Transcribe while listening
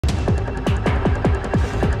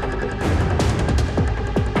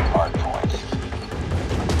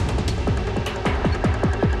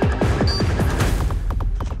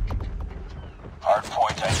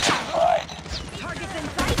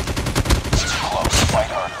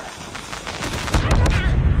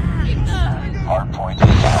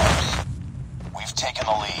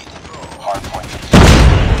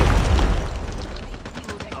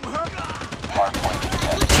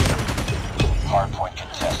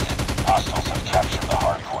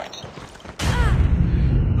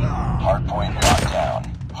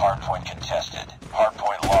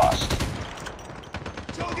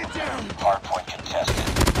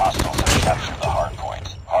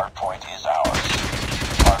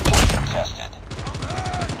contested.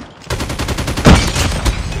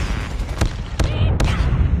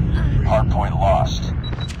 Hardpoint lost.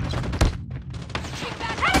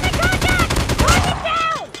 Enemy contact! Lock it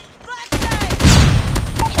down!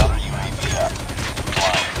 Counter UAV up.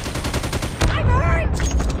 Flying. I'm hurt!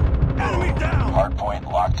 Enemy down! Hardpoint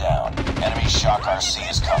locked down. Enemy shock RC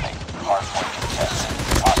is coming. Hardpoint contested.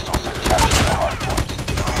 Hostiles have captured the hardpoint.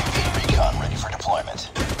 UAV recon ready for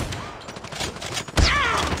deployment.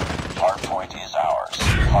 Hardpoint is ours.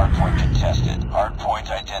 Hardpoint contested. Hardpoint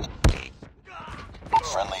identified.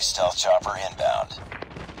 Friendly stealth chopper inbound.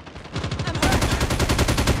 I'm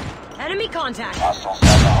hurt. Enemy contact! Hostiles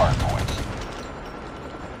have the hardpoint.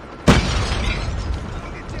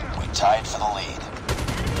 We tied for the lead.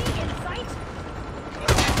 Enemy in sight!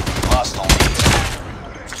 Lost the lead.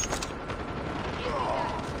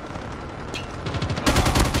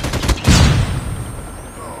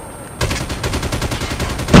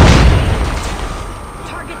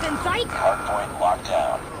 Targets in sight! Hardpoint locked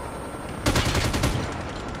down.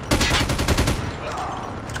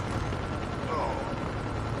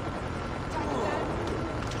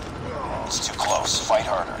 It's too close. Fight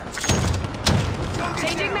harder.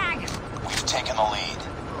 Changing mag! We've taken the lead.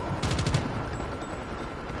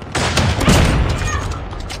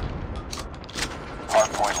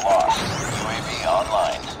 Hardpoint lost. UAV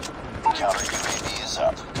online. Counter UAV is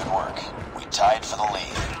up. Good work. We tied for the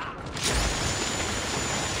lead.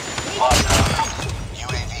 Lost the lead.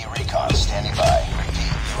 UAV recon standing by.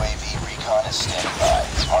 Repeat, UAV recon is standing by.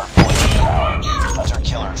 Hardpoint is ours. Hunter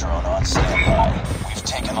killer drone on standby. We've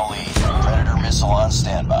taken the lead. Predator missile on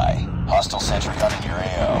standby. Hostile sentry gun in your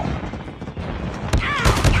AO.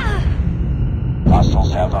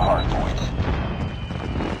 Hostiles have the hardpoint.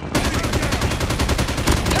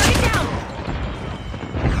 Target down!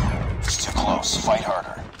 It's too close. Fight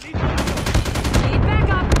harder. Need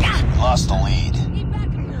backup! We lost the lead. Need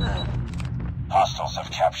backup! Hostiles have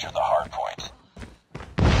captured the hardpoint.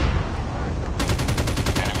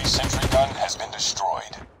 Enemy sentry gun has been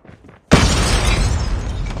destroyed.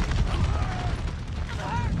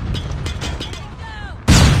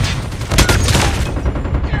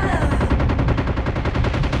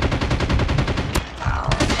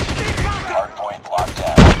 Hardpoint locked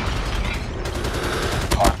down.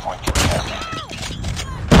 Hardpoint contested.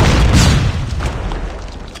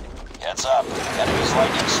 Heads up. Enemy's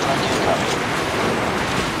lightning strike incoming.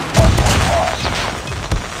 Hardpoint lost.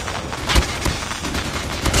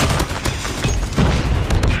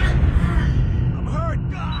 I'm hurt!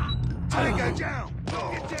 Tango down!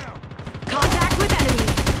 Get down! Contact with enemy!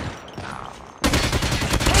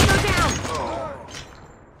 Tango down!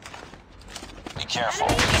 Be careful.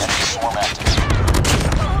 Enemy swarm active.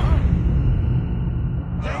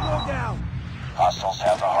 Tango down! Hostiles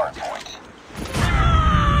have the hardpoint.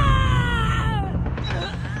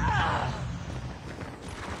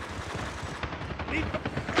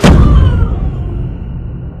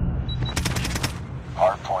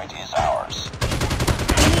 Hardpoint is ours.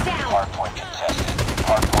 Enemy down! Hardpoint contested.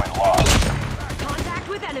 Hardpoint lost. Contact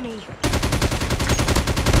with enemy!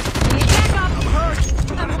 Need backup! I'm hurt!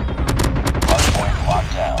 Hardpoint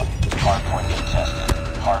locked down. Hardpoint contested.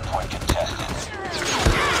 Hardpoint contested.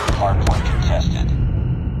 Hardpoint contested.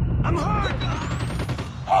 I'm hurt!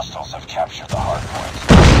 Hostiles have captured the hardpoint.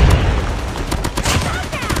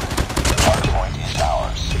 Hardpoint is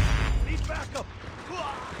ours. Need backup!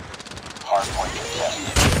 Hardpoint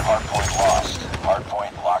contested. Hardpoint lost.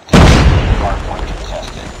 Hardpoint locked down. Hardpoint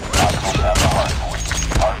contested. Hostiles have the hardpoint.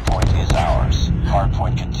 Hardpoint is ours.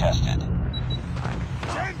 Hardpoint contested.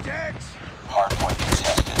 Gentex! Hardpoint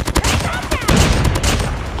contested.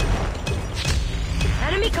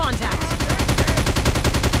 Enemy contact!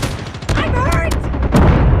 I'm hurt!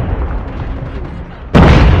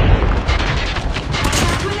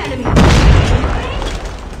 Contact with enemy!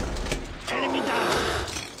 Enemy down!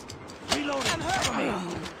 Reloading! Cover me!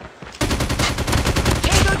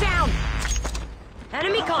 Tango down!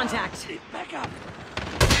 Enemy contact! Need backup!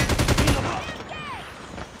 Reload!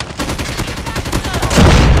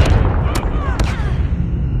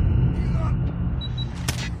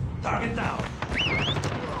 Target down!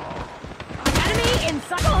 Enemy in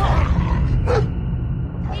sight!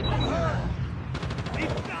 Need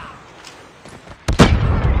down!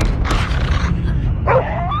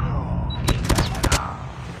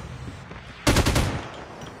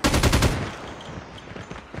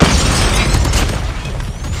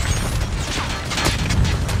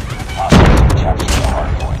 Hostiles have captured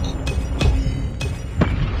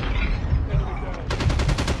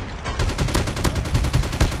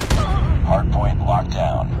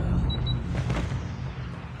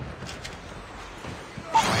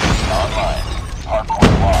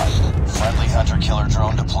Killer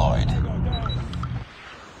drone deployed. Friendly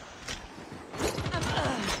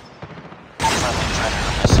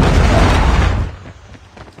Predator missile inbound.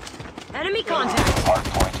 Enemy contact.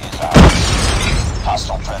 Hardpoint is ours.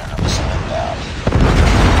 Hostile Predator missile inbound.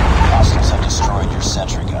 Hostiles have destroyed your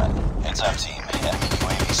sentry gun. Heads up, team. Enemy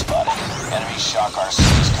UAV spotted. Enemy shock RC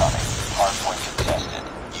is coming. Hardpoint contested.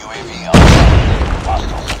 UAV on.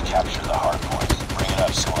 Hostiles have captured the hardpoint. Bring it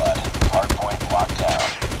up, squad. Hardpoint locked down.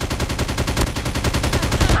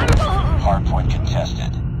 Hardpoint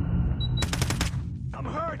contested. I'm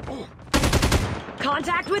hurt.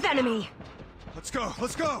 Contact with enemy. Let's go.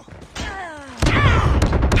 Let's go.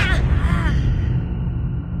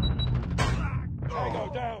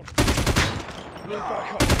 Tango down. Move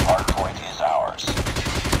back up. Hardpoint is ours.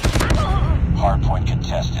 Hardpoint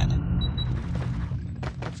contested.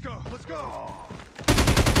 Let's go. Let's go.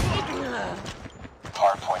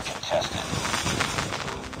 Hardpoint contested.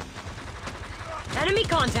 Enemy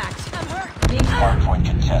contact. I'm hurt. Hardpoint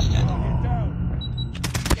contested.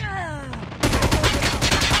 Down.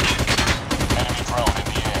 Enemy drone in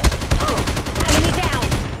the air. Enemy down.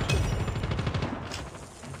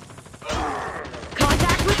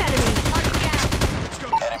 Contact with enemy.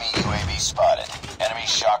 Enemy UAV spotted. Enemy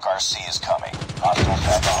shock RC is coming. Hostiles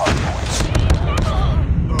have the hardpoint.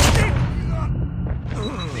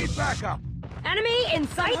 Need backup. Enemy in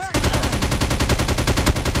sight.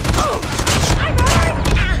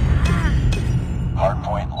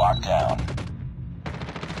 Hardpoint locked down.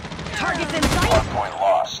 Targets in sight. Hardpoint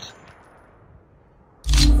lost.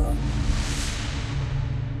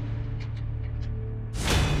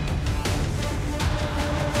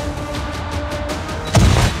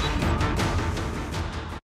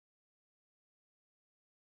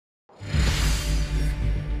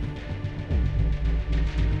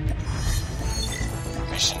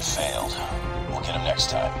 Mission failed. We'll get him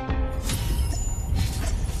next time.